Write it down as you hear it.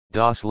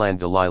Das Land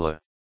de Lila.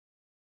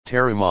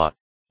 Terima,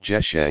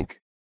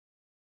 Geschenk.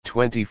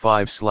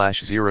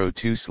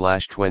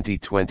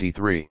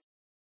 25/02/2023.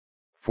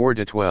 4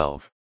 to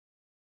 12.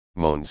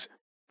 Mons,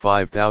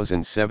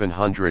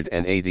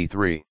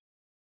 5783.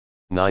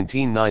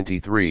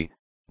 1993,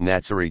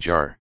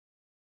 Natsarijar.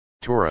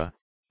 Torah,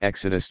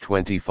 Exodus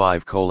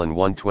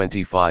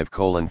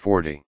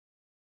 25:125:40.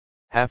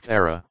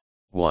 Haftara,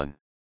 1.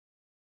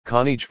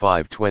 Konij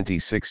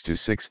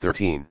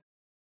 5:26-6:13.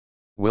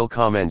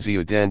 Willkommen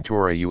zu den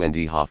Torah und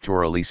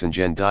Haftorah lesen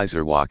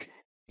dieser Woche,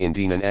 in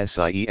denen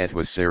sie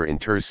etwas sehr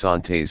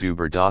Interessantes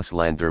über das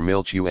Land der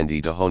Milch und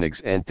de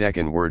Honigs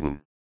entdecken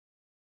werden.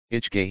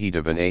 Ich gehe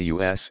davon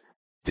aus,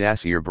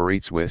 dass ihr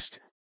bereits wisst,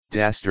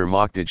 dass der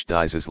Machtig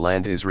dieses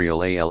Land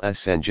Israel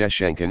als ein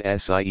Geschenken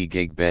sie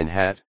gegeben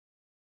hat.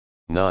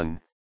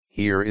 Nun,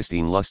 hier ist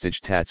ein lustig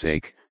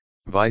Tatsache,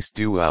 weißt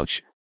du auch,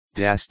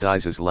 dass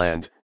dieses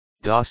Land,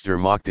 das der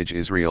Machtig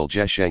Israel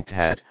geschenkt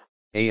hat,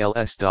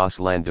 als das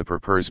Land de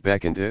Purpurs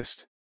bekannt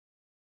ist?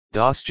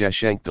 Das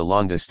Geschenk de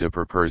Landes de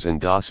Purpurs in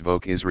das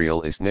Volk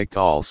Israel ist nicht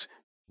als,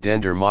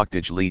 denn der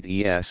Machtig Lied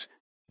es,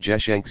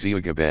 Geschenk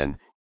zugeben,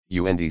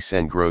 und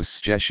sen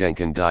groß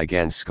Geschenken die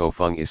ganz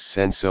Skofung ist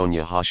sen son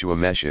Yehoshua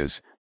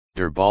Meshes,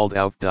 der bald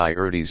auf die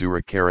Erde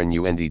zurückkehren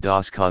und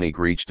das König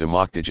Reich de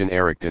Machtigen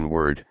errichten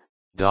Word,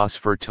 das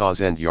für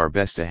tausend Jahr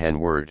bestehen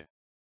Word.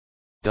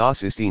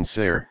 Das ist ein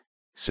sehr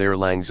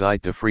lang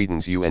Zeit de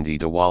Friedens und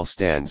de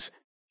Wohlstands,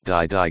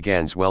 die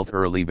ganz Welt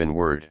erleben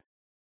Word.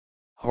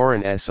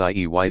 Horen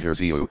sie weiter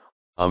zu,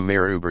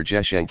 mehr über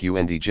Geschenk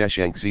und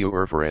Geschenk zu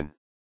erfahren.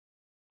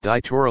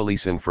 Die Torah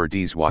lesen für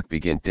dies Woche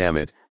beginnt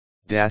damit,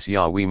 das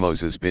Yahweh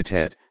Moses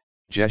bittet,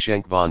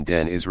 Geschenk von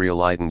den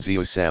Israeliten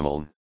zu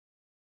sammeln.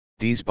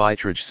 Dies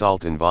Beitrag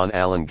sollten von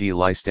allen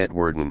geleistet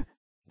werden,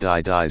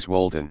 die dies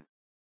wollten.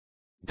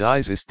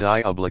 Dies ist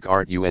die Oblique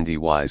Art und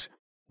Weise,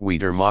 wie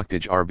der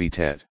Machtig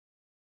arbeitet.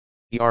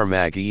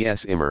 Mag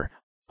es immer,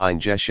 ein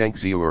Geschenk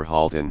zu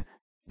erhalten,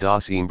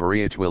 das ihm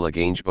bereitwillig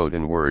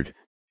angeboten wird,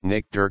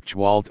 nicht durch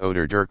Gewalt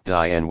oder durch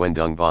die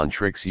Anwendung von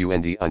Tricks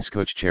und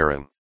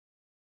Unskutscheren.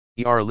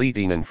 Lied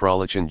ihnen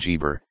fröhlichen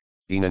Geber,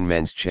 ihnen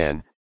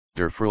Menschen,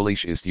 der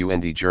fröhlich ist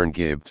und Gern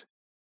gibt.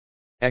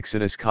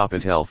 Exodus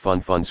Kapitel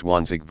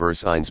 25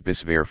 Vers 1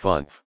 bis Vers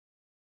 5.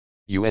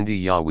 Und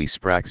Yahweh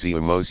sprach zu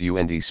Mos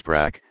und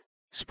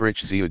sprich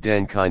zu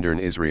den Kindern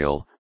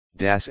Israel,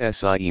 das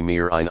sie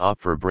mir ein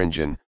Opfer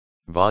bringen,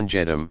 von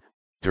jedem,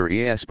 der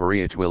es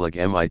bereitwillig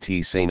mit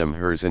seinem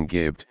Herzen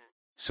gibt,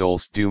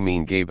 sollst du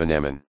mein geben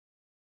nehmen.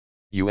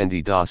 Und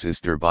das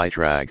ist der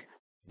Beitrag,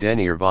 den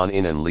ihr von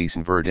innen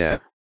lesen werdet,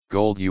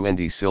 Gold und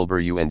Silber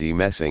und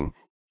Messing,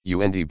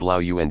 und Blau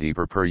und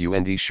Purpur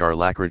und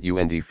Scharlachrot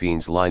und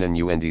Fiends Leinen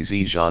und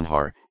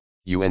Ziegenhaar,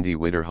 und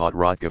Widerhot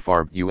rot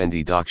gefarbt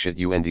und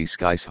Dockshit und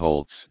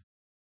Skeisholz.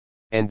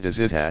 End des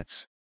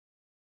Zitats.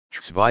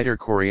 Zweiter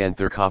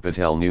Korinther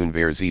Kapitel nun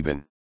Vers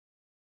 7.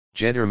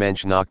 Jeder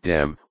Mensch nach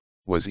dem,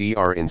 was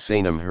in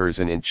seinem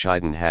Herzen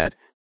entschieden hat,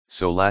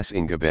 so lass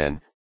ihn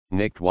geben,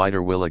 nicht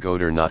widerwillig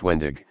oder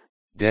notwendig,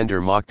 denn der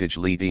Machtig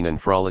Lied ihnen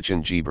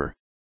fröhlichen Geber.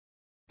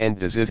 End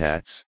des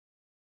Zitats.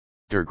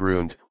 Der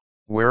Grund,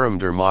 warum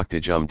der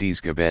Machtig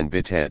dies Geben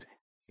bittet,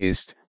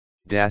 ist,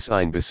 dass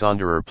ein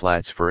besonderer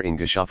Platz für ihn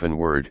geschaffen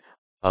wird,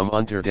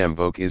 unter dem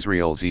Volk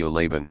Israel zu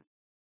leben.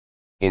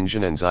 In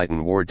jenen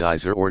Zeiten war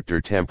dieser Ort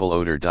der Tempel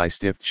oder die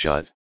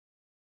Stiftstadt.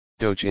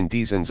 Doch in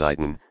diesen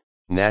Zeiten,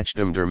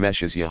 nachdem der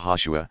Meshes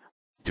Yehoshua,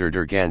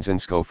 der ganzen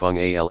Skofung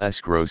als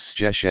groß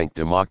Geschenk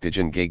de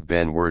Machtigen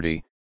gegeben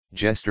wurde,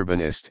 gestorben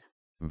ist,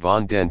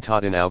 von den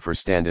Toten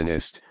auferstanden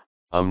ist,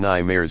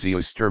 nie mehr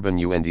zu sterben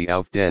und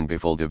auf den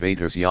Befehl de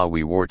Vaters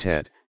Yahweh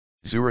wartet,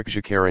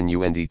 zurückgekehren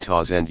und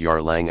tausend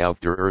Jahr lang auf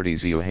der Erde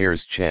zu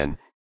herrschen,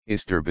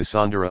 ist der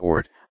besondere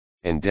Ort,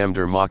 in dem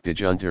der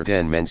Machtig unter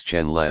den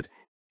Menschen lebt,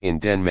 in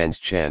den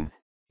Menschen,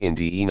 in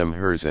die ihnen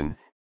Herzen,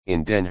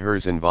 in den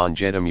Herzen von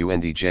jedem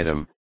und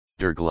jedem,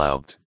 der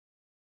glaubt.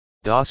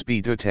 Das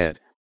bedeutet,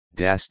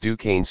 dass du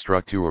keine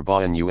Struktur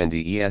bauen und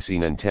es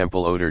einen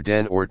Tempel oder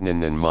den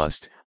ordnen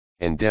musst,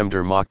 in dem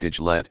der Machtig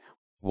lebt,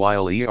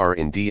 weil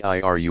in dir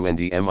und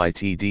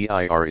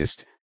mitdir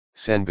ist,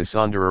 sen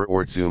besonderer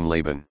Ort zum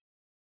Leben.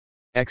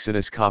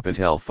 Exodus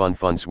Kapitel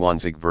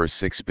 25 Vers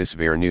 6 bis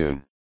Vers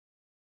 9.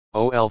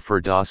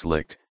 Für das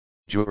Licht,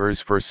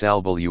 Juers für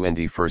Salbel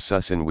und für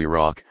Sussen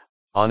Wirach,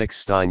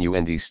 Onyxstein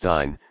und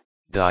Stein,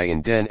 die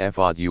in den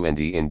Ephod und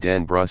in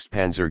den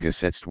Brustpanzer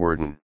gesetzt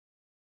wurden.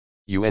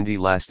 Und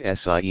last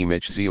sie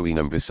mich zu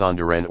einem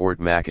besonderen Ort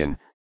machen,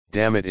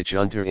 damit ich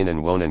unter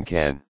ihnen wohnen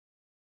kann.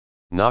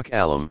 Nach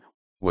allem,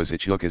 was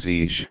ich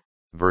ukazige,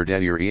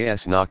 werdet ihr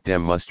es nach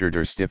dem Muster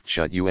der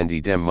Stiftstadt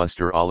und dem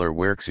Muster aller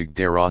Werkzeuge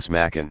daraus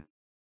machen.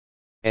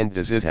 End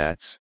des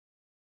Zitats.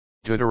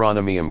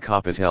 Deuteronomium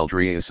Kapitel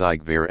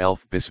 30 Vers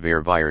 11 bis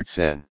Vers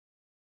 14.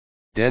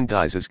 Denn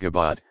dieses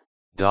Gebot,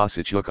 das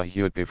ich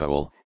heute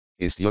befehl,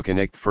 ist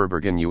nicht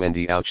verbergen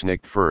und auch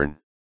nicht fern.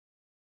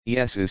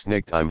 Es ist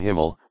nicht im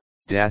Himmel,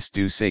 dass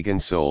du sagen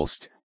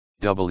sollst,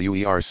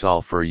 wer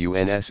Sulfur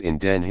uns in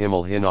den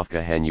Himmel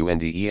hinaufgehen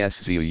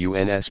undes zu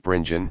uns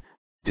bringen,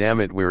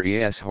 damit wir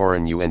es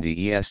hören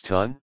undes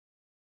tun?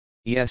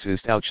 Es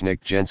ist auch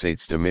nicht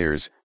jenseits de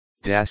Meers,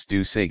 das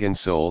du sagen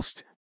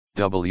sollst,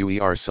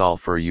 wer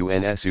Sulfur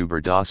uns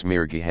über das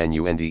Meer gehen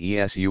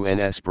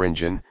uns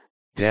bringen,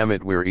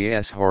 damit wir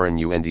es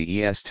hören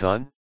undes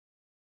tun?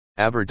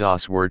 Aber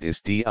das Wort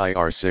ist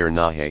dir sehr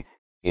nahe,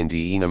 in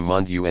deinem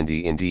Mund und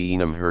in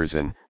deinem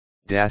Herzen,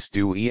 dass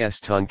du es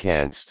tun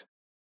kannst.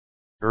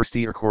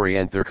 Erster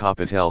Korinther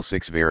Kapitel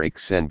 6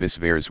 Vers bis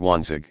Vers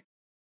 20.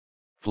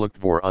 Flucht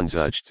vor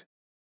Unzucht.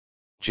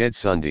 Jed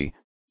Sunday,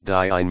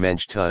 die ein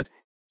Mensch tut,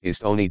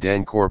 ist ohne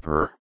den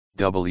Körper,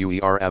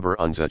 wer aber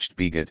Unzucht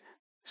begeht,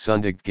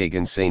 sündigt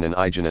gegen seinen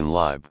eigenen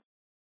Leib.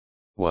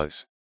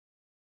 Was?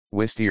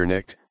 Wisst ihr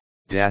nicht,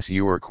 dass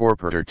ihr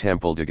Körper der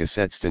Tempel des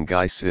gesetzten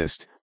Geistes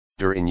ist,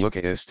 der in euch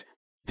ist,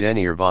 den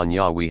ihr von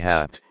Yahweh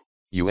habt,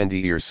 und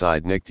ihr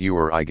seid nicht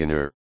euer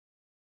eigener.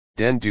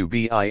 Den du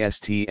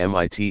bist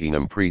mit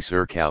einem Preis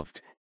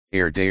erkauft,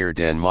 der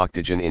den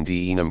Machtigen in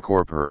deinem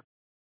Körper.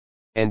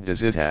 End des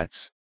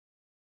Zitats.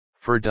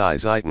 Für die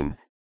Zeiten,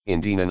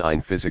 in denen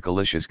ein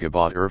physikalisches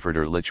Gebot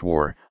erforderlich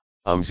war,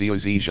 zu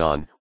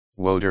siegen,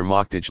 wo der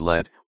Machtige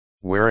let,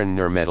 waren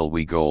nur Metal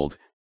wie Gold,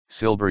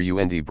 Silber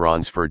und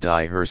Bronze für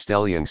die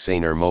Herstellung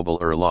seiner Mobile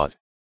erlaubt.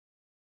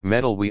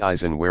 Metal wie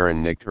Eisen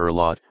waren nicht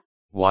erlaubt,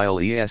 weil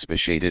es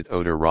beschädigt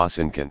oder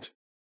rosten.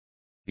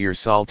 Ihr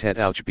solltet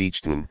auch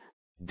beachten,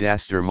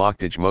 dass der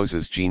Machtige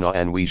Moses Gina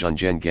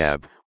Anweisungen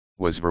gab,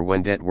 was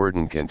verwendet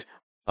werden könnt,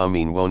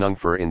 in Wohnung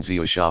für in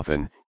zu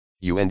schaffen,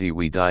 und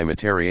wie die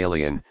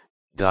Materialien,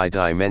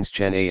 die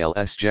Menschen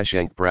als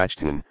geschenkt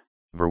brachten,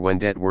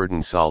 verwendet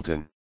werden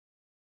sollten.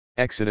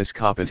 Exodus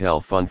Kapitel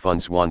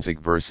 25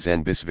 Vers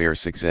 10 bis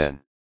Vers 16.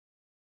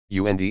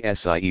 Und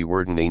sie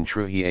werden in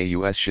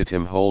Truhe aus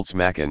Schittim Holz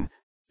machen,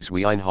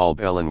 zwei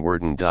halben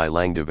werden die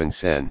Langdeven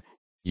sen,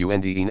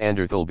 und in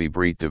anderthal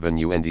bebrietdeven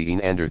und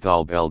in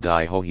anderthal bel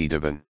die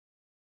hohideven.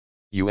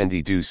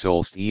 Und du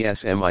sollst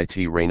es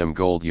mit reinem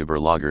Gold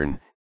überlagern,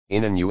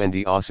 innen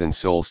und außen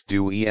sollst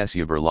du es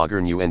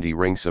überlagern und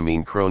ringsum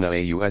in Krone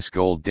aus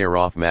Gold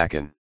darauf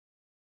machen.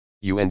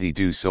 Und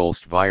du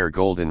sollst wir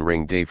golden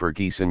Ring dafür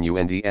gießen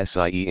und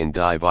sie in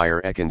die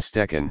wir Ecken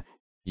stecken,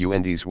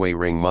 und zwei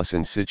Ring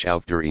müssen sich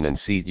auf der einen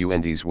Seat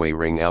und zwei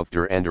Ring auf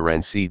der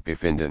anderen Seat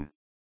befinden.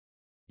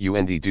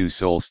 Und du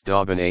sollst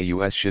daben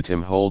aus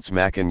Schittim Holz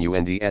machen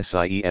und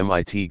sie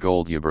mit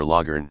Gold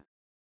überlagern.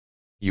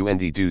 Und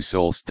du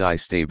sollst die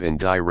Stab in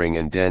die Ring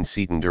und den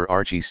Seiten der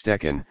Archie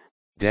stecken,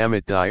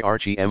 damit die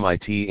Archie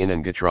mit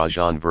innen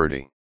getragen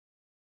werde.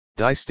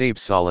 Die Stab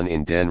sollen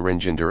in den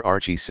Ringen der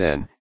Archie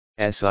sen,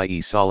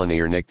 sie sollen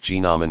nicht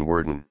genommen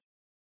werden.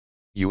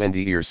 Und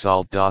ihr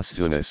sollt das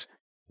Zunis,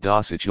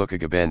 das ich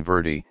geben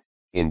werde,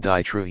 in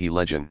die Truhe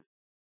legen.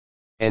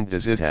 End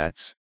des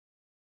Zitats.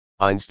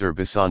 Eins der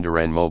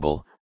besonderen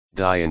Mobile,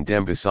 die in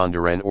dem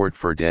besonderen Ort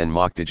für den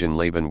Machtigen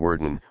leben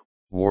werden,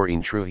 war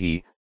in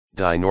Truhe,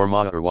 die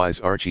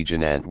normalerweise Archie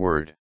genannt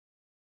wird.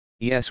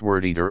 Es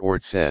wurde der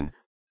Ort sen,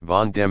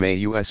 von dem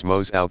aus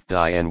Mos auf die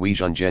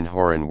Anweisungen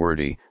hören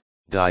wurde,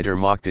 die der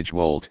Machtige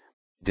wollt,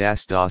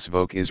 das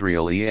Volk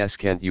Israel es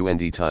kennt und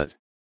tut.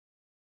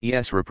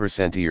 Es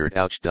repräsentiert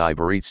auch die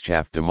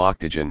Bereitschaft der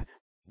Machtigen,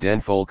 den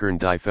Volkern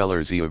die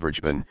Fehler zu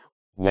vergeben,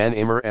 wann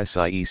immer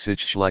sie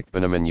sich schlecht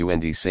benehmen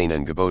und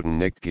seinen Geboten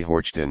nicht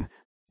gehorchten,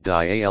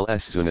 die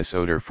als Zunis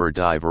oder für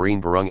die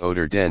Vereinbarung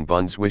oder den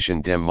Bund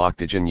zwischen dem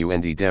Machtigen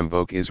und dem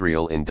Volk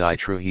Israel in die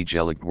Truhe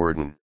gelegt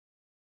werden.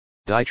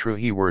 Die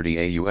Truhe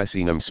wurde aus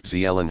einem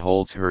speziellen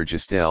Holz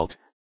hergestellt,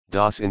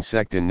 das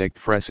Insekten nicht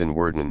fressen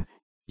werden,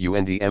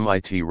 und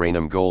mit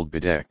reinem Gold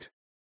bedeckt.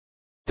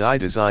 Die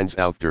Designs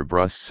auf der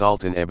Brust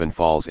sollten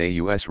ebenfalls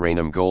aus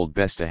reinem Gold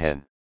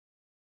bestehen.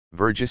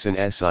 Vergessen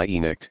sie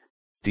nicht,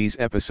 dies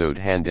Episode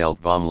handelt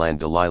vom Land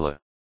de Lila.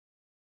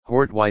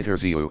 Hort weiter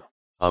zu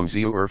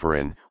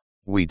erfahren,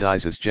 wie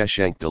dieses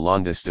Geschenk de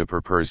Landes de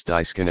Purpurs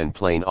Disken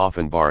plain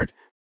offenbart,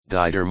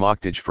 die der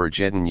Machtige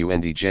vergeten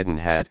und jeden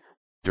hat,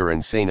 der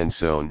in seinen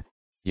Sohn,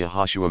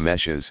 Yehoshua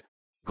Meshes,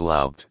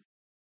 glaubt.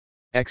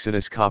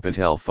 Exodus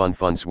Kapitel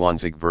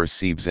 25 Vers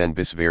 7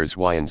 bis Vers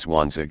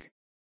 22.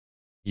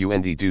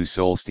 Und du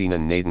sollst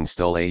ihnen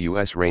Nadenstuhl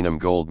aus reinem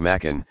Gold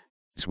machen,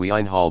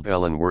 zweieinhalb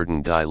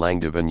werden die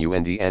Langdeven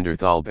und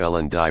anderthalb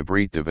die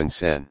Breitdeven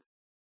sen.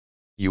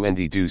 Und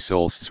du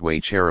sollst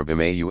zwei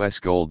Cherubim aus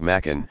Gold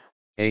machen,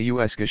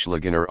 aus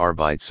geschlagener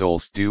Arbeit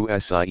sollst du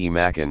sie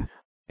machen,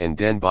 and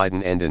den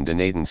beiden Enden de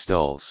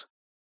Nadenstuhls.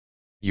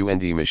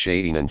 Und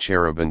Mishainen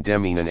Cherubim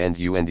dem einen End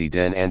und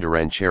den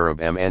anderen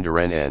Cherub am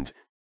anderen End,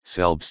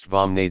 selbst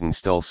vom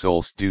Nadenstuhl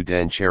sollst du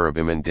den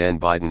Cherubim and den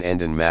beiden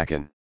Enden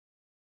machen.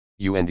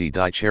 Und die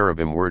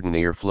Cherubim werden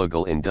ihr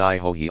Flügel in die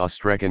Hohe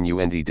ausstrecken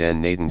und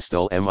den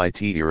Nadenstuhl mit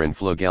ihren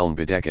Flügeln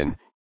bedecken,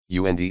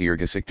 und ihr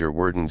Gesichter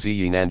werden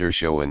sie einander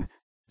schauen,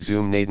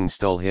 zum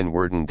Nadenstuhl hin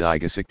werden die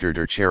Gesichter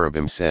der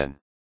Cherubim sen.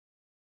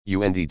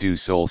 Und du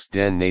sollst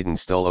den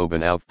Nadenstuhl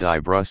oben auf die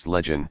Brust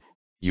legen,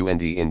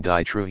 und in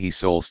die Truhe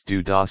sollst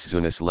du das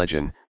Zunis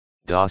legen,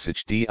 das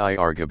ich dir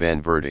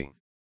Gaben Verdi.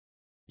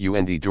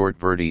 Und dort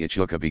Verdi ich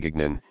Yucca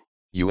begegnen,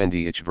 und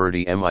ich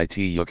Verdi mit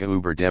Yucca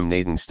über dem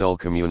Naden Stuhl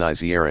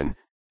kommunisieren,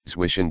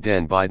 zwischen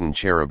den beiden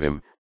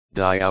Cherubim,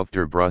 die auf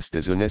der Brust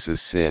des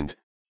Unisses sind,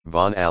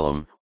 von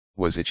allem,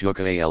 was ich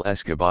Yucca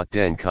als Gebot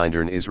den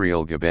Kindern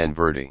Israel Gaben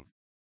Verdi.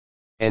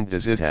 And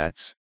des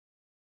Itats.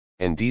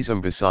 En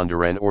diesem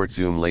besonderen Ort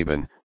zum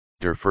Leben,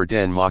 der für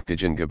den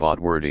Mochtigen Gebot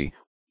Wordi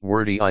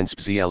ein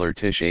spezieller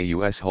Tisch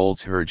aus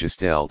Holz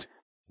hergestellt,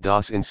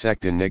 das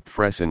Insekten nicht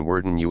fressen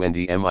werden und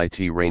mit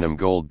reinem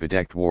Gold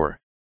bedeckt war.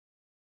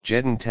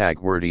 Jeden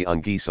Tag Wordi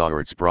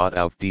ungesäuertes Brot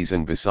auf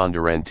diesen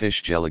besonderen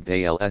Tisch gelegt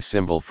als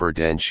Symbol für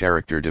den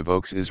Charakter des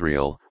Volks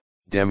Israel,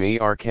 dem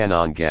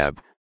Kanon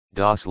gab,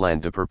 das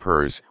Land der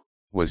Purpurs,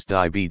 was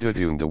die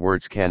Bedeutung des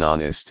Worts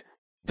Kanon ist.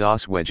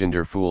 Das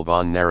Wegender Fool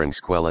von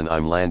Nahrungsquellen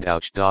im Land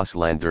auch das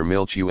Land der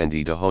Milch und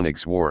de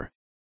Honigs war.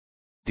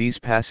 Dies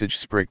Passage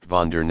spricht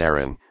von der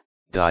Nahrung,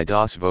 die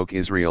das Volk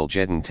Israel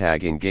jeden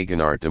Tag in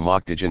Gegenwart der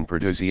Mochtigen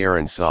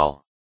produzieren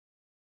soll.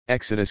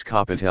 Exodus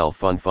Kapitel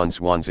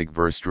 25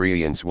 Vers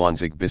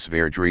 23 bis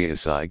Vers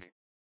 30.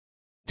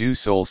 Du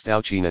sollst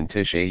auch einen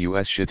Tisch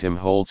aus Schittim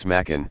Holz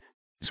machen,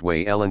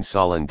 zwei Ellen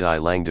sollen die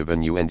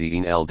Langdeven und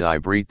el die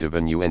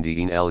Breitdeven und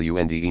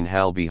el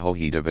halbe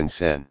Hochdeven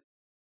sen.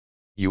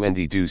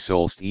 Und du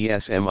sollst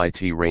es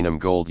mit reinem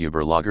Gold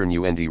überlagern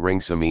und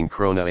ringsum in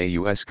Krone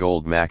aus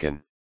Gold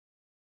machen.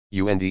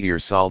 Und ihr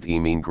sollt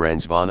in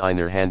Grenz von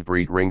einer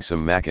Handbreit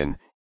ringsum machen,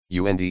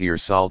 und ihr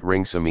sollt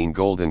ringsum in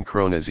golden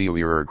Krone zu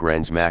ihrer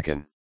Grenz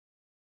machen.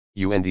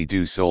 Und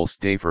du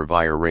sollst dafür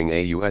wir Ring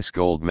aus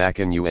Gold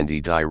machen und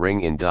die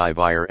Ring in die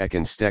wir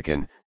Ecken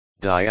stecken,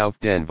 die auf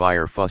den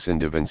wir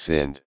Fussendeven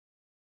sind.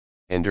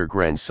 Und der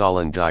Grenz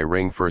sollen die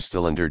Ring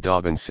verstillender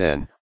Daven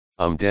sen,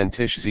 den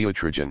Tisch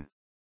zutragen.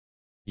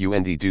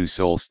 Und du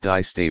sollst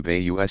die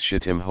Stabe aus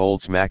Schittim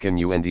Holz machen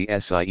und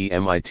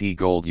mit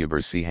Gold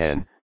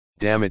überziehen,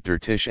 damit der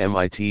Tisch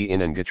mit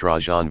innen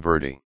getragen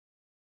werde.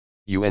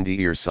 Und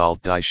ihr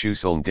sollt die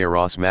Schüsseln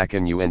daraus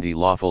machen und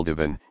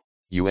Löffeldeven,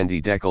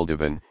 und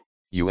Deckeldeven,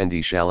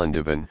 und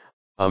Schallendeven,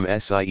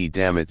 sie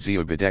damit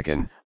zu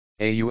bedecken,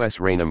 aus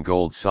reinem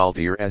Gold sollt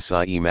ihr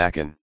sie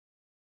machen.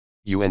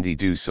 Und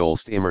du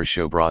sollst immer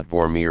Showbrot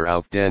vor mir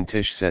auf den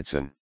Tisch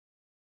setzen.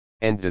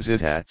 And des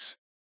Itats.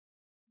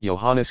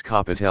 Johannes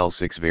Kapitel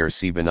 6 Vers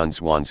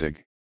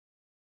 27.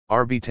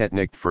 Arbeitet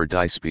nicht für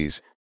die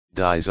Speise,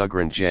 die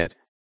zugrund geht,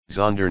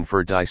 sondern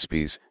für die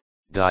Speise,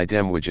 die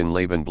dem ewigen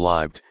Leben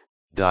bleibt,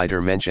 die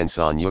der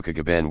Menschensohn Yucca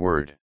geben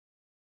wird.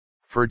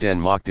 Für den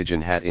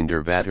Mochtigen hat in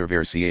der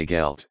Vaterversie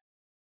Geld.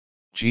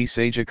 G.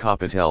 Sage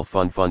Kapitel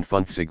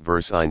 55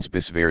 Vers 1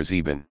 bis Vers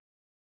 7.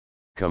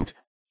 Kommt,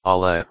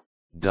 alle,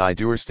 die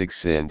durstig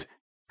sind,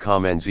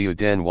 kommen zu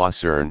den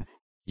Wassern,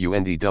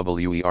 und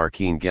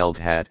kein Geld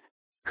hat,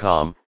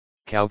 komm,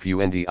 kauf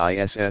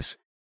iss,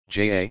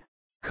 ja,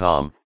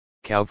 komm,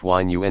 kauf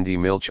Wein und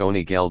Milch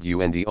ohne Geld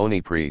und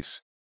ohne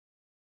Preis.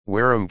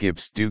 Warum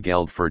gibst du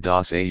Geld für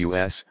das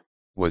aus,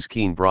 was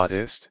kein Brot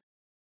ist?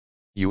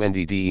 Und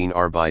die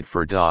Arbeit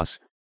für das,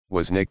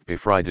 was nicht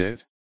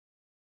befreitet?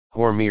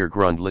 Hor mir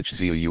grundlich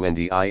zu und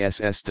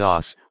iss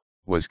das,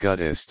 was gut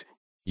ist,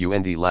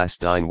 und lass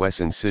dein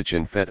Wesen sich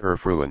in Fett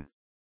erfreuen.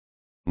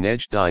 Nej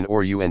dein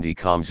und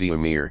komm zu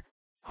mir,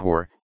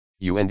 hor,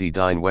 und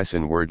dein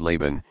Wesen word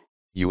leben,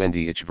 und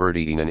ich werde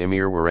ihnen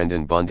immer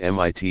werenden Bund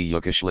mit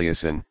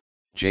Juckschließen,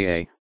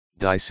 ja,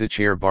 die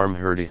sichere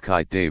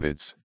Barmherzigkeit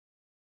Davids.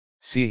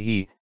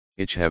 Siehe,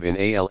 ich habe in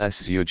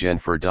als Eugen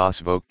für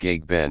das Volk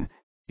gegeben,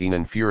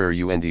 ihnen Führer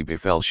und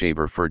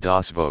Befehlshaber für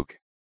das Volk.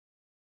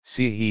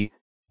 Siehe,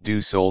 du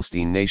sollst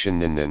ihn Nation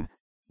nennen,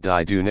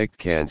 die du nicht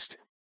kennst,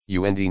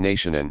 und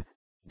Nationen,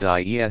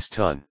 die es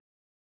tun.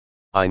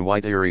 Ein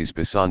weiteres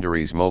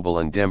besonderes Mobile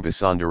an dem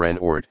besonderen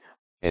Ort,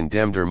 an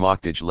dem der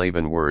Mochtige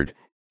leben wird,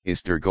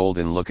 ist der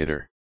golden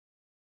Lukater.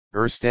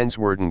 Erstens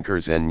werden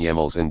Kurzen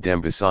jemals an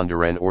dem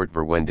besonderen Ort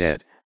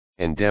verwendet,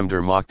 an dem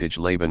der Mochtige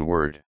leben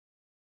wird.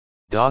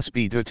 Das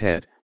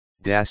bedeutet,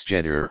 das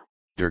Jeder,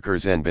 der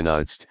Kurzen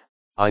benutzt,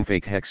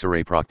 einfach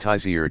Hexerei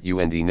praktiziert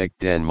und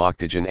nicht den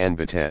Mochtigen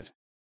anbietet.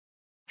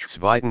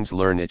 Zweitens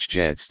lerne ich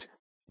jetzt,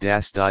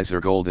 dass dieser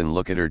golden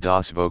Lukater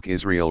das Volk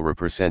Israel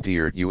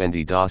repräsentiert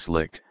und das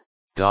Licht,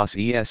 das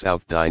es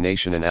auf die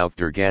Nationen auf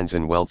der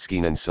ganzen Welt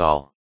schienen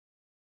soll.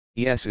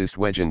 Es ist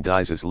wegen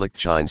dieses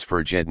Lichtscheins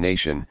für jede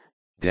Nation,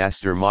 dass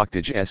der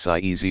Mochtige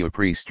sie zu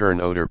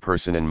Priestern oder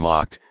Personen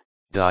macht,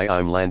 die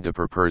im Land der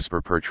Purpurs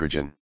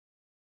perpetragen.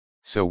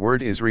 So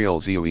word Israel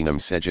zu einem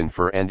Segen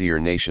für andere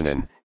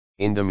Nationen,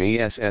 indem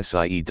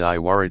sie die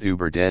Wahrheit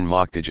über den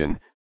Mochtigen,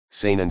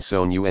 seinen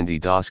Sohn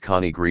und das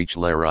Königreich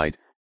lehret,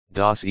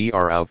 das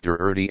auf der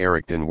Erde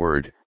errichten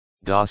word,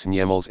 das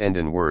niemals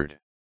enden word.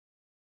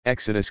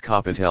 Exodus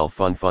Kapitel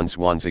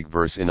 25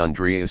 Vers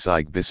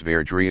 31 bis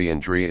Vers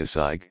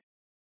 33.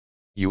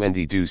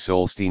 Und du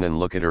sollst ihnen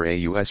Lukater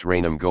aus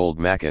reinem Gold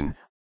machen,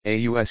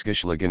 aus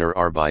geschlagener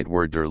Arbeit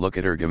word der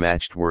Lukater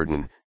gemacht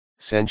werden,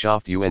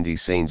 Senschaft und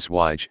sein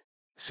Zweig,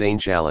 sein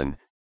Schalen,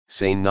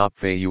 sein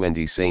Napfe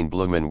und sein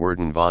Blumen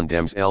werden von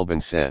dem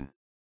selben sen.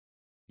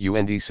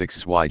 UND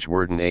 6 Zwij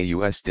worden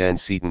AUS den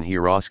Seeten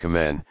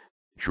herauskommen,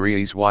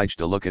 Dries Zwij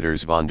de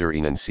Lookaters van der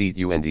Enen Seat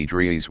UND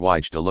Dries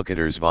Zwij de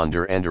Lookaters van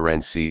der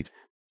Anderen Seat,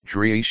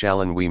 Drie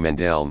Schalen wie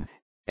Mendeln,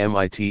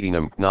 MIT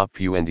Enum Knopf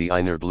UND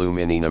Einer Bloom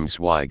in Enum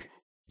Zweig,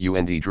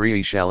 UND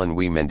Drie Schalen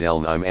wie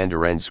Mendeln im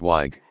Anderen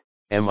Zweig,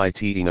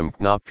 MIT Enum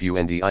Knopf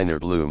UND Einer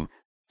Bloom,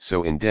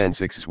 so in den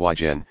 6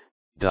 Zwigen,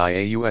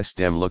 die AUS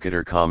dem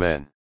Lookater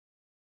kommen.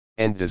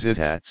 End des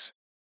Zitats.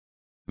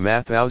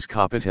 Mathaus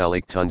Kapitel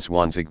ich tun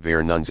 20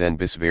 ver nunzen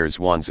bis ver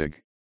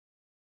 20.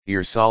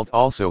 Ihr sollt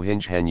also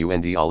hingehen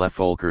und alle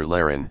Volker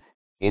lehren,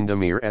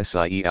 indem ihr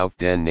sie auf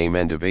den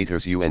Namen des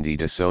Vaters und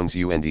des Sohns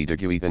und des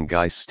Geweihten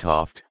Geistes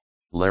tauft,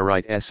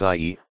 lehret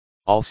sie,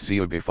 als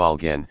sie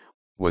befolgen,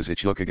 was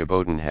ich euch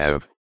geboten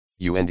habe,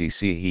 und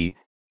siehe,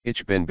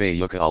 ich bin bei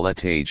euch alle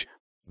Tage,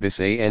 bis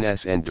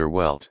ans Ende der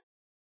Welt.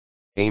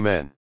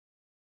 Amen.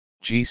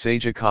 G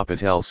Sage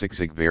Kapitel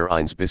 60 ver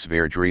 1 bis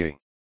ver 3.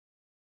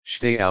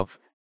 Steh auf,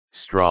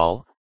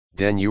 strahl,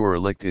 denn euer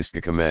Licht ist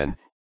gekommen,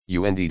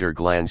 und der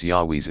Glanz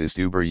Jahwes ist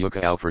über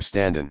euch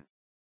auferstanden.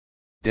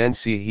 Denn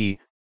siehe,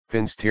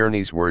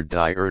 Finsternis word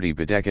die Erde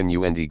bedecken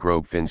und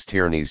grob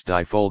Finsternis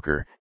die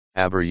Volker,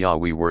 aber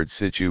Jahwe word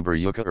sich über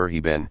euch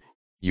erheben,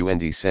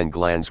 und sen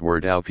Glanz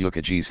word auf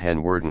euch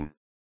gesehen werden.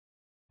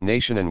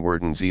 Nationen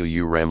werden zu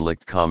eurem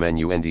Licht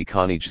kommen und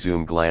König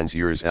zum Glanz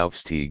ihres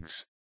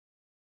Aufstiegs.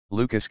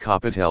 Lucas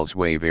Kapitel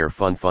 2 ver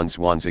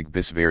 25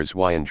 bis ver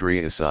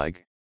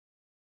 32.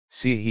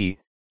 Siehe,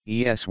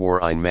 es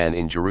war ein Mann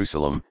in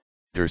Jerusalem,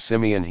 der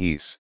Simeon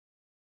hieß.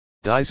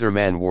 Dieser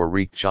Mann war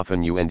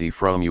rechtschaffen und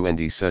fromm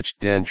und such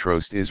den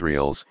Trost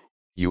Israels,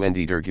 und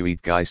der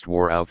Gewiet Geist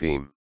war auf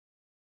ihm.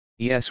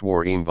 Es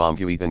war ihm vom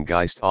Gewieten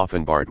Geist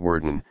offenbart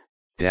worden,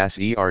 dass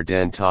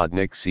den Tod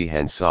nicht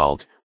sehen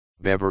sollt,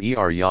 bever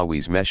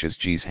Jahwes Meshes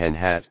gesehen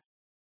hat.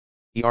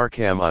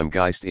 Kam im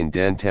Geist in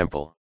den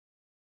Tempel.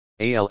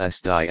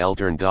 Als die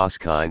Eltern das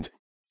Kind,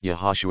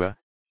 Jehoshua,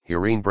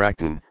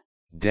 hereinbrachten,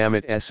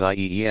 damit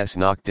sies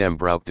nach dem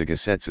Brauch des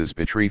Gesetzes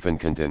betreffen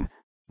konnten,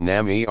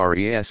 nam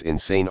es in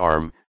sein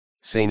Arm,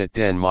 senet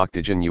den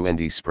Machtigen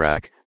und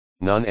sprach,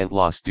 nun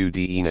entlass du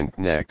die ihnen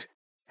Knecht,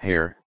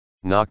 Herr,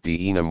 nach die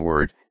ihnen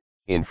Word,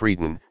 in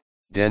Frieden,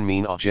 denn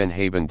mein Augen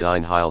haben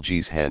dein Heil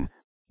gesehen,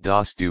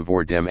 das du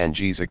vor dem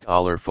Angesicht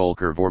aller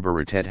Volker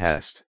vorbereitet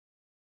hast.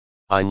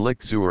 Ein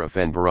Licht zur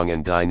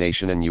Offenbarungen die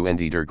Nationen und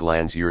der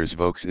Glanz ihres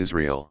Volks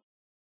Israel.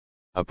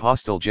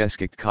 Apostel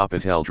Geschichte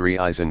Kapitel 3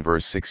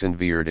 vers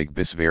 46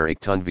 bis ver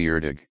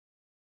 48.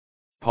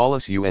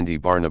 Paulus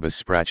und Barnabas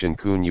sprachen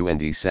kun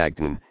und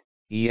sagten,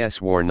 es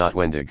war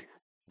notwendig,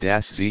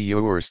 dass sie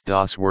yours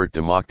das Wort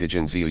der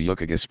Machtigen zu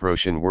euch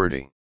gesprochen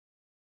wurde.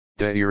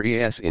 Da ihr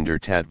es in der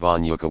Tat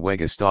von euch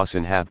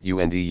weggestoßen habt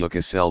und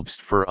euch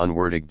selbst für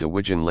unwürdig de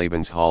wigen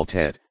Lebens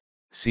haltet,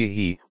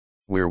 siehe,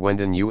 wir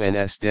wenden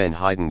uns den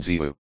Heiden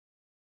zu.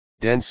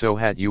 Denn so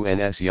hat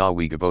uns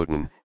Jahwe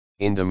geboten,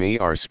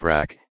 indem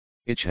sprach,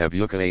 ich have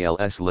euch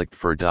als Licht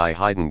für die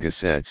Heiden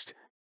gesetzt,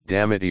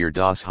 damit ihr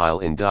das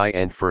Heil in die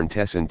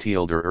entferntesten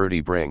Teil der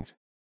Erde bringt.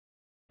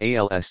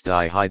 Als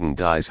die Heiden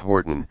dies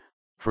horten,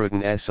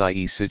 fruten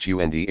sie sich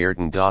und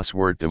ehrten das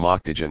Wort der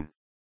Machtigen.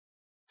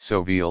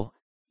 So viel,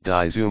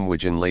 die zum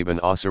wigen Leben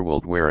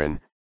auserwählt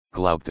waren,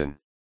 glaubten.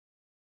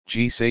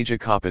 G Sage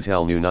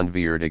Kapitel nun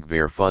viertig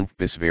ver 5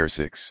 bis ver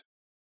 6.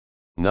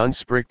 Nun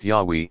spricht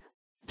Jahwe,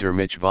 der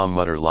mich vom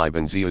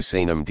Mutterleiben zu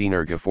seinem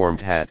Diener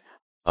geformt hat,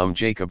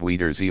 Jacob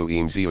wieder zu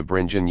ihm zu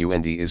bringen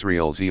und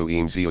Israel zu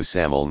ihm zu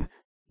sammeln,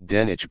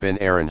 denn ich bin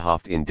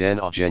ehrenhaft in den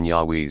Augen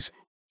Jahwes,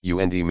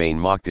 und mein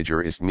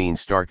Machtiger ist mein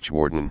stark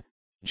geworden,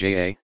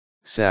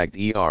 sagt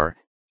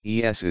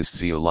es ist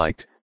so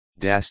leicht,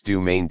 dass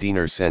du mein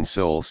Diener sein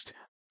sollst,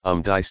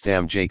 die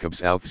Stamm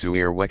Jacobs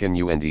aufzuerwecken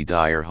und die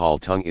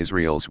Haltung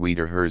Israels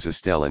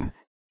wiederherzustellen,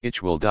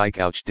 ich will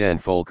dich auch den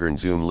Volkern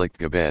zum Licht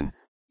geben,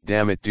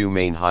 damit du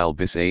mein Heil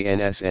bis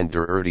ans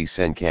Ende der Erde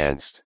sehen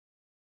kannst.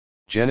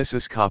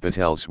 Genesis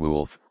Kapitel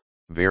 12,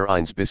 ver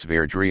 1 bis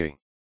ver 3.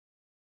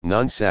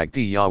 Nun sagte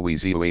Jahwe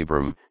zu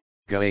Abram,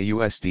 Ge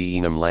aus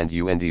einem Land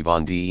und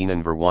von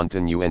ihnen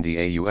verwandten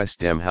und aus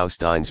dem Haus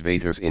deines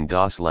Vaters in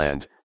das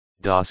Land,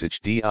 das ich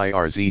dir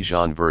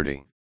sagen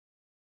werde.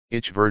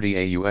 Ich werde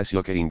aus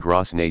euch ein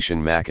groß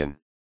Nation machen.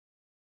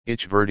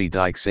 Ich werde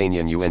dich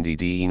segnen und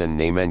die ihnen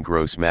Namen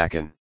groß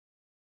machen.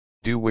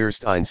 Du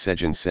wirst ein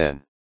Segen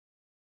sein.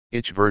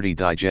 Ich werde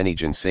die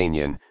Genigen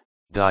segnen,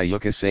 die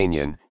euch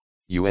segnen,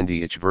 und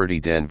ich werde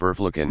den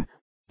verfluchen,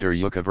 der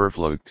euch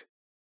verflucht.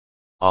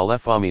 Alle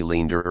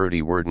Familien der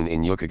Erde werden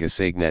in euch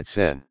gesegnet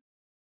sein.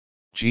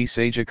 G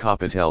Sage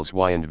Kapitel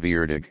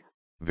 42,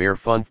 ver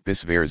 5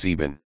 bis ver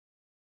 7.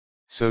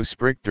 So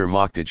spricht der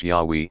Machtige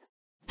Jahwe,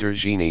 der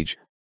Genig,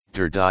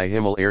 der die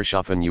Himmel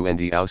erschaffen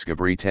und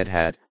ausgebreitet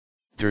hat,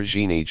 der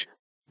Genig,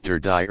 der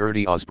die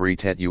Erde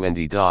ausbreitet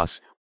und das,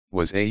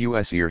 was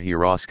aus ihr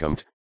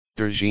herauskommt,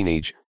 der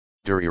Genig,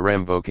 der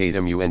ihrem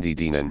Vocatum und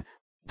dienen,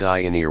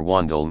 die in ihr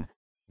wandeln,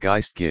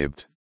 Geist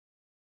gibt.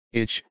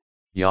 Ich,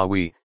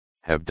 Jahwe,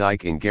 have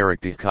dike in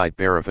gerechtigkeit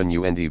berufen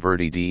und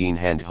verdi die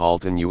hand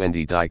halten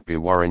und dike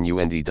bewahren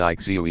und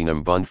dike zu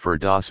einem Bund für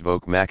das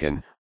Volk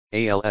machen,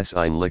 als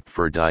ein Licht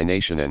für die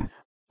Nationen,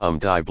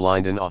 die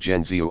Blinden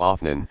Augen zu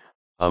öffnen,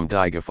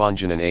 die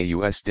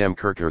Gefangenen aus dem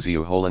Kerker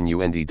zu holen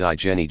und die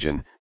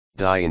Genigen,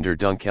 die in der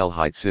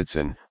Dunkelheit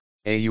sitzen,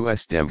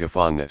 aus dem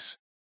Gefängnis.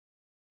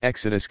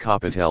 Exodus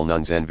Kapitel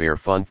 19 ver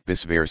 5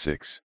 bis ver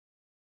 6.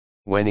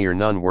 Wenn ihr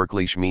nun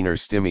wirklich meiner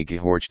Stimme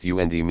gehorcht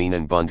und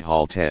meinen Bund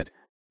haltet,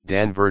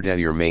 dann werdet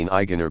ihr mein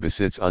eigener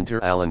Besitz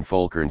unter allen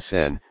Völkern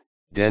sein,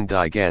 denn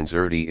die ganz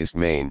Erde ist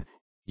mein,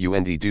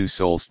 und du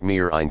sollst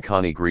mir ein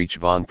Königreich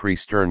von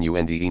Priestern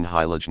und ein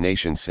heilig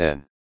Nation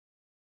sein.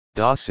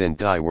 Das sind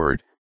die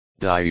Wort,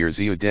 die ihr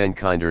zu den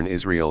Kindern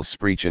Israels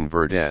sprechen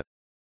werdet.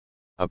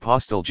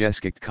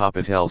 Apostelgeschichte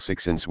Kapitel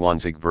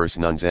 26 vers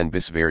 19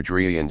 bis ver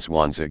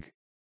 23.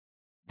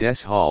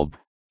 Deshalb,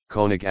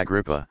 König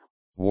Agrippa,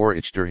 war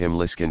ich der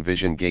himmlischen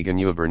Vision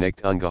gegenüber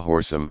nicht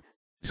ungehorsam,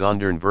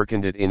 sondern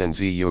verkündet ihnen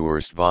sie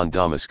erst von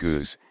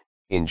Damaskus,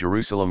 in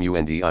Jerusalem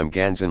und im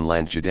ganzen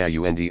Land Juda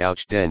und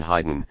auch den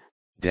Heiden,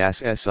 das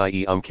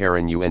sie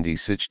umkehren und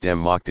sich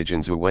dem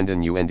Mächtigen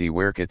zuwenden und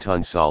werke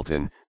tun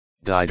sollten,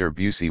 die der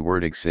Buße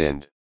würdig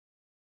sind.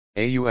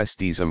 Aus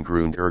diesem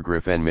Grund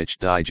ergriffen mich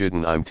die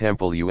Juden im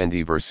Tempel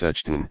und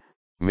versuchten,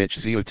 mich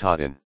zu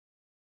töten.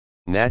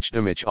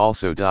 Nachdem ich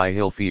also die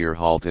Hilfe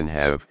erhalten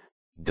habe,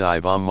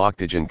 die vom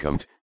Mächtigen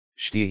kommt,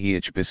 stehe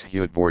ich bis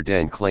heute vor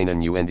den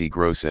Kleinen und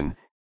Großen,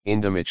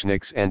 indem ich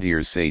nichts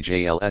anderes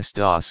sage als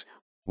das,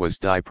 was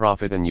die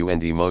Propheten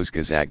und Mose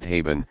gesagt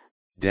haben,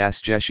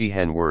 das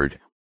geschehen Wort,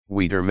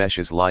 wie der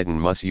Mesches leiden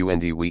muss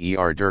und wie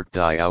durch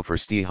die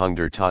Auferstehung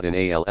der Toten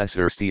als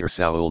erster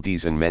Saul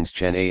diesen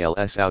Menschen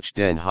als auch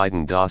den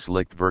Heiden das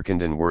Licht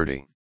verkünden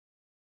würde.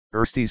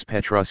 Erstes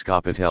Petrus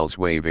Kapitel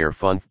 2 ver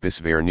 5 bis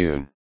ver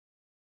 9.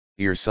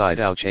 Ihr seid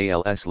auch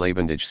als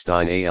lebendig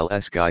Stein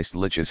als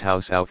geistliches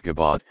Haus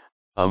aufgebaut,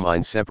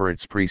 ein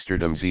separates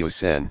Priesterdom zu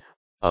sein,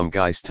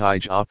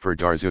 geistige Opfer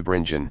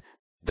darzubringen,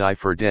 die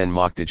für den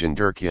Mächtigen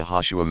durch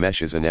Jehoshua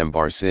Mesches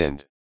annehmbar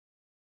sind.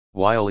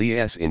 Weil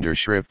es in der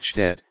Schrift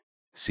steht,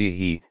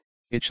 siehe,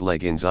 ich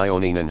leg in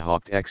Zion einen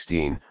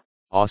Haupteckstein,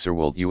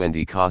 auserwählt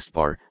und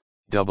kostbar,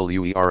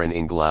 wern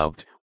in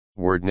glaubt,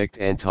 word nicht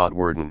entot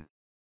werden.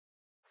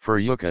 Für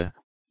Jucke,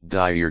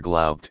 die ihr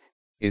glaubt,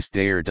 ist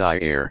der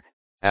die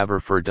aber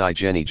für die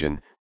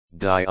Genigen,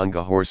 die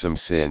ungehorsam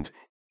sind,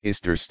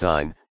 ist der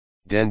Stein,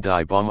 den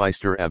die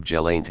Baumeister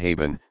abgelehnt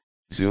haben,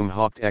 zum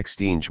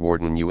Haupteckstein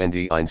geworden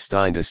und ein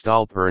Stein des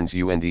Stolperns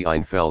und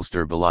ein Fels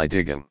der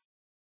Beleidigung.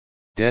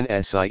 Den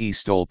sie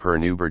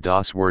stolpern über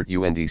das Wort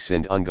und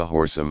sind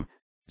ungehorsam,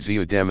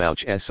 zu dem auch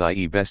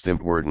sie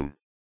bestimmt werden.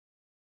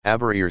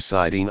 Aber ihr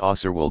seid ein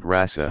auserwählt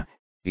Rasse,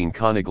 ein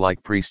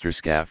Königlich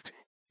Priesterschaft,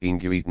 ein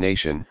Gebiet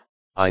Nation,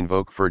 ein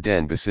Volk für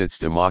den Besitz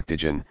der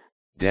Mächtigen,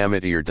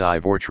 damit ihr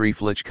die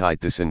Vortrefflichkeit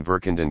dessen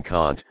verkünden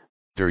könnt,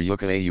 der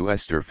Jucke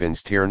aus der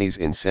Finsternis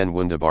in sen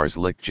wunderbares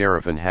Licht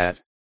gerufen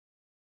hat.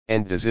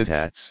 And des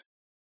Itats.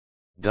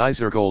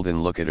 Dieser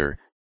golden Lukater,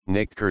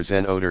 nicht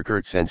Kurzen oder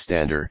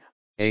Kurzenstander,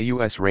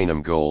 aus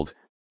reinem Gold,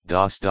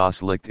 das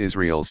Licht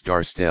Israels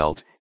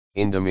darstellt,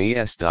 indem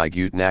es die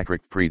Gute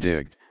Nachricht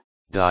predigt,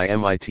 die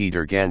mit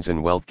der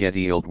ganzen Welt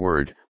geteilt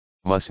wird,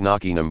 muss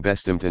nach einem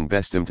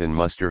bestimmten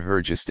Muster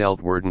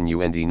hergestellt werden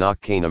und nach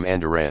keinem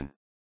anderen.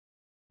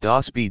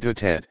 Das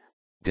bedeutet,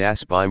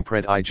 das beim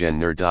Predigen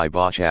der die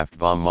Botschaft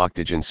vom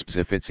Mächtigen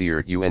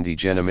specifiziert und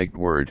genehmigt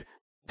wird,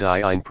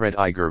 die ein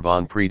Prediger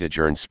von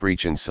Predigern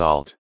sprechen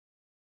sollt.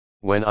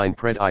 Wenn ein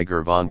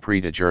Prediger von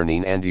Predigern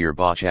in andere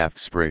Botschaft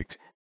spricht,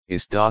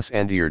 ist das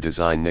andere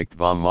Design nicht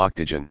vom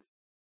Mächtigen.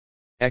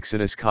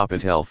 Exodus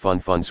Kapitel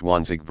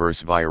 25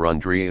 vers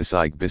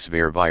 34 bis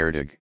ver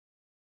 40.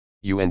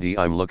 Und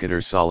im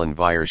Lukater sollen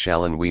wir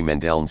schallen wie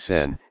Mandeln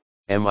sen,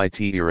 mit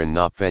ihren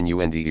Napfen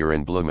und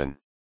ihren Blumen.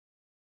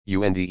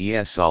 Und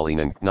es soll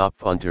ihnen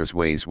Knopf unters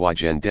Weis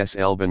wagen des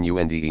Elben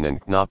und ihnen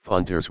Knopf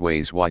unters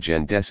Weis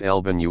wagen des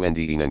Elben und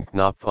ihnen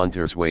Knopf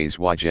unters Weis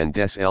wagen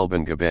des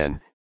Elben geben,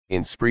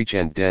 in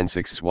Sprechen den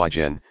Six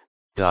wagen,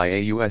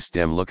 die aus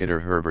dem Lukater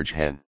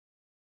hervergen.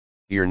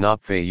 Ihr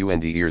Napfe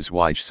und ihrs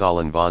Weich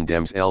sollen von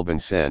dems Elben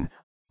sen,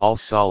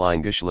 als soll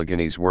ein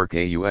geschlagenes Werk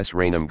aus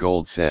reinem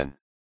Gold sen.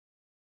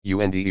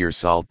 Und ihr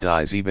sollt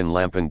die 7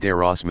 Lampen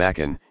daraus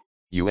machen,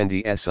 und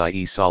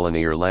sie sollen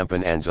ihr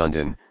Lampen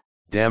anzünden,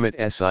 damit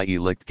sie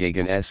Licht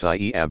gegen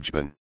sie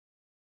abgeben.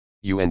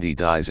 Und die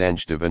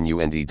Anstiven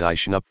und die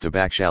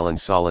Schnupftabakschalen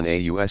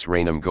sollen aus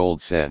reinem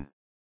Gold sen.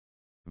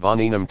 Von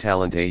einem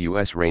Talent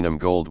aus reinem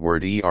Gold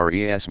word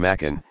res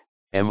machen,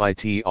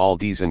 mit all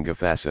diesen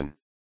Gefäßen.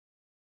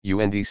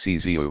 Und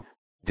czu,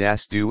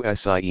 das du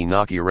sie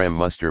nach ihrem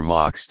Muster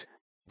machst,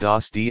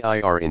 das dir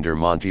in der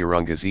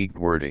Montierung gesiegt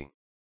wurde.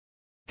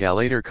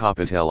 Galater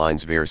Kapitel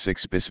 1 ver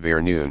 6 bis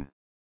ver 9.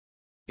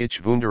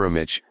 Ich wundere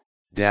mich,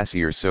 dass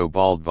ihr so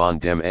bald von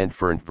dem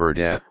entfernt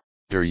werdet,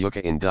 der Jucke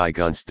in die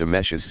Gunst des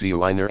Mesches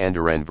zu einer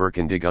anderen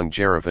Verkündigung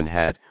gerufen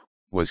hat,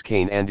 was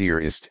kein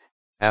anderer ist,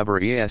 aber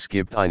es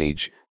gibt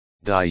einige,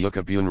 die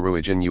Yucca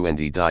Bunruigen und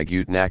die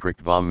Gut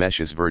Nachricht vom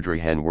Mesches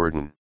Verdrehen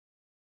werden.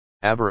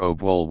 Aber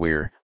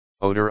obwohl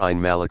oder ein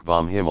Malik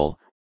vom Himmel,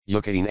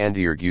 Yucca in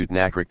Andier Gut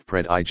Nachricht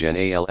pred Igen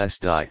als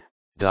die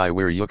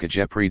Yucca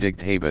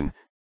gepredigt haben,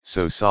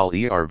 so soll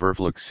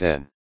verflucht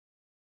sein.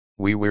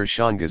 We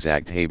schon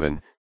gesagt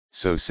haben,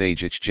 so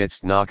sage ich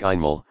jetzt noch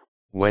einmal,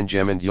 wenn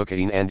jemand Yucca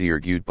in Andier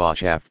Gut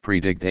Botschaft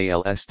predigt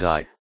als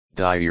die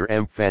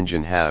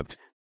empfangen habt,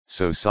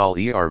 so soll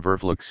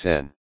verflucht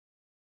sein.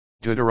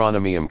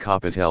 Deuteronomium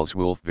Kapitels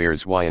Wolf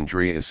vers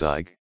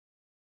Dreieig.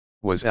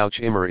 Was auch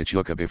immer ich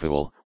Yucca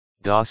befehl,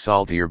 das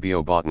sollt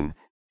beobachten,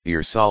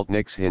 sollt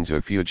nix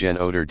hinzufügen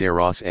oder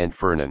daraus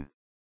entfernen.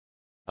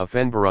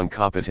 Offenbarung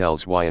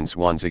Kapitels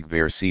 22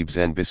 vers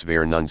 7 bis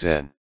vers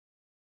 9.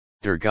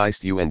 Der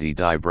Geist und die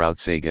Braut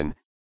sagen,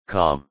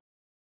 komm.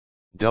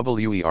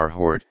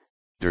 Hort,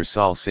 der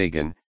Saal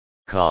sagen,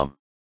 komm.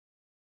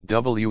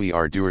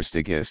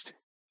 Durstig ist,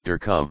 der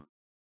komm.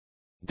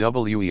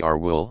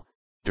 Will,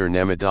 der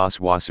nehme das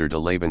Wasser de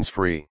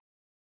Lebensfrei.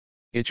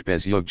 Ich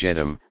besuche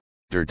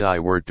der die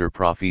Wort der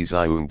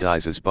Prophesiung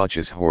dieses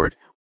Buches hort,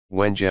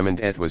 wenn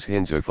jemand etwas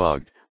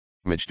hinzufügt,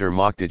 mit der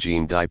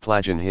Machtigem die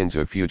Plagen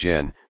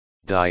hinzufügen,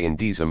 die in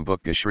diesem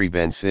Buch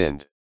geschrieben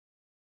sind.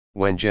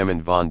 Wenn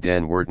jemand von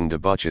den Worten de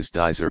Buches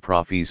dieser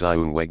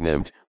Prophesiung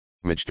wegnimmt,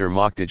 mit der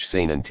Machtig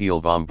seinen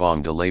Teil vom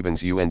Baum de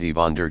Lebens und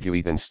von der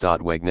Gewieten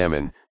Stadt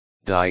wegnehmen,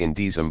 die in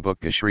diesem Buch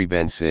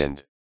geschrieben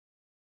sind.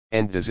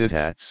 End des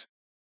Zitats.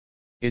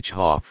 Ich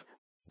hoffe,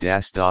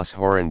 dass das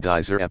Hören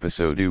dieser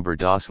Episode über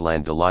das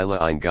Land de Lila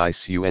ein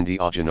Geist und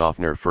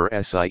Offener für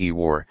sie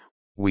war,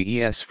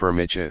 wie es für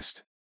mich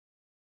ist.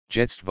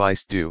 Jetzt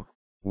weißt du,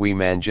 wie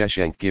man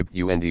Geschenk gibt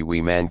und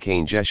wie man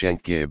kein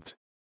Geschenk gibt.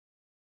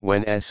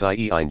 Wenn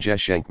sie ein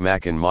Geschenk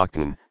machen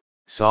mochten,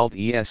 sollt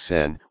es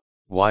sein,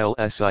 weil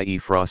sie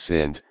froh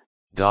sind,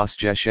 das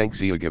Geschenk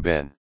zu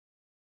geben.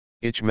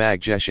 Ich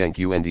mag Geschenk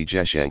und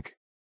Geschenk.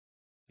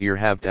 Ihr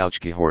habt auch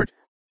gehört,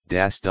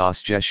 dass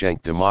das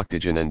Geschenk de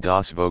Machtigen und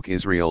das Volk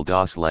Israel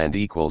das Land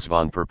equals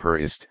von Purpur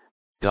ist,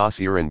 das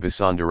ihren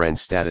besonderen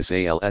Status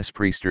als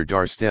Priester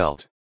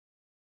darstellt.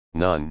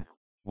 Nun,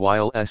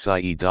 weil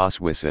sie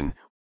das wissen,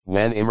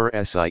 wenn immer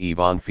sie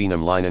von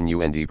feinem Leinen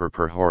und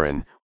Purpur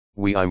hören,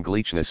 wie im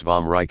Gleichnis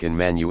vom reichen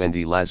Mann und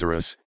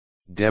Lazarus,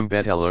 dem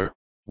Betteler,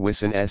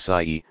 wissen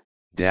sie,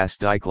 dass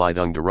die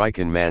Kleidung de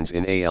reichen Manns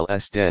in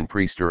als den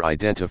Priester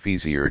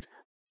identifiziert,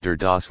 der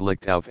das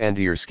Licht auf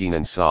Andier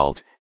Skinen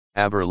sollt,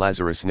 aber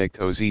Lazarus nicht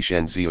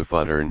Osichen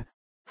zufuttern,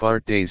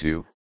 fahrt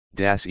dazu,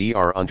 dass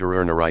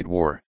untererneret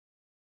war.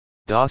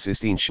 Das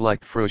ist ein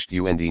schlecht Frucht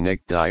und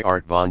nicht die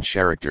Art von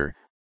Charakter,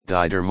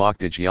 die der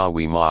Machtig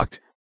Yahweh macht,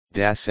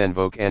 das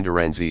Senvok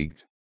anderen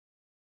siegt.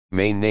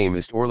 Mein Name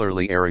ist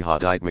Orlerly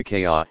Arihadite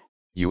Micaiah,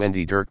 und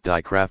Dirk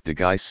die Kraft de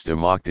Geist de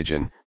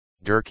Machtigen,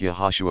 Dirk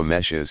Yehoshua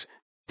Meshes,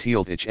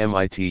 Tealt ich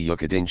mit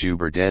Yucadin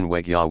Juber den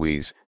Weg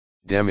Yahwehs,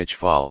 dem ich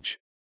falsch.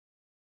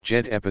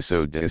 Jed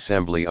Episode de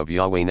Assembly of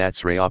Yahweh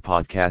Natsraya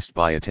Podcast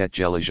by Atet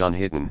Gelajan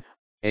Hitten,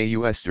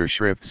 Aus der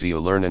Schrift zu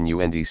lernen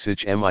und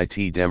sich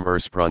mit dem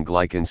Ursprung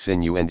gleichen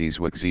Sinn und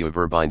Zweck zu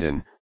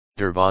verbinden,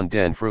 der von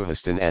den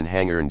frühesten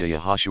Anhängern de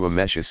Yehoshua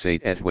Meshes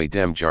seit etwa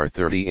dem Jahr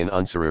 30 in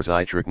unserer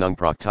Zeitrücknung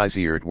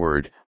praktiziert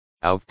word,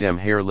 auf dem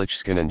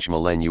herrlichsten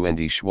Schmalen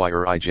und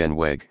Schweier Igen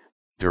Weg,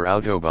 der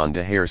Autobahn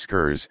de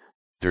Herrskurs,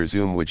 der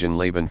Zoomwagen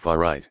Leben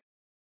Fahrreit.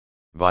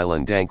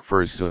 Vielen Dank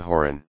fürs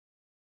Zuhören.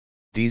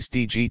 Dies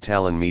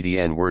digitalen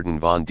Medien werden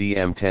von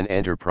DM10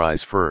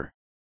 Enterprise für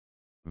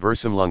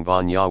Versammlung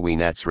von Yahweh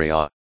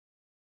Natsraya.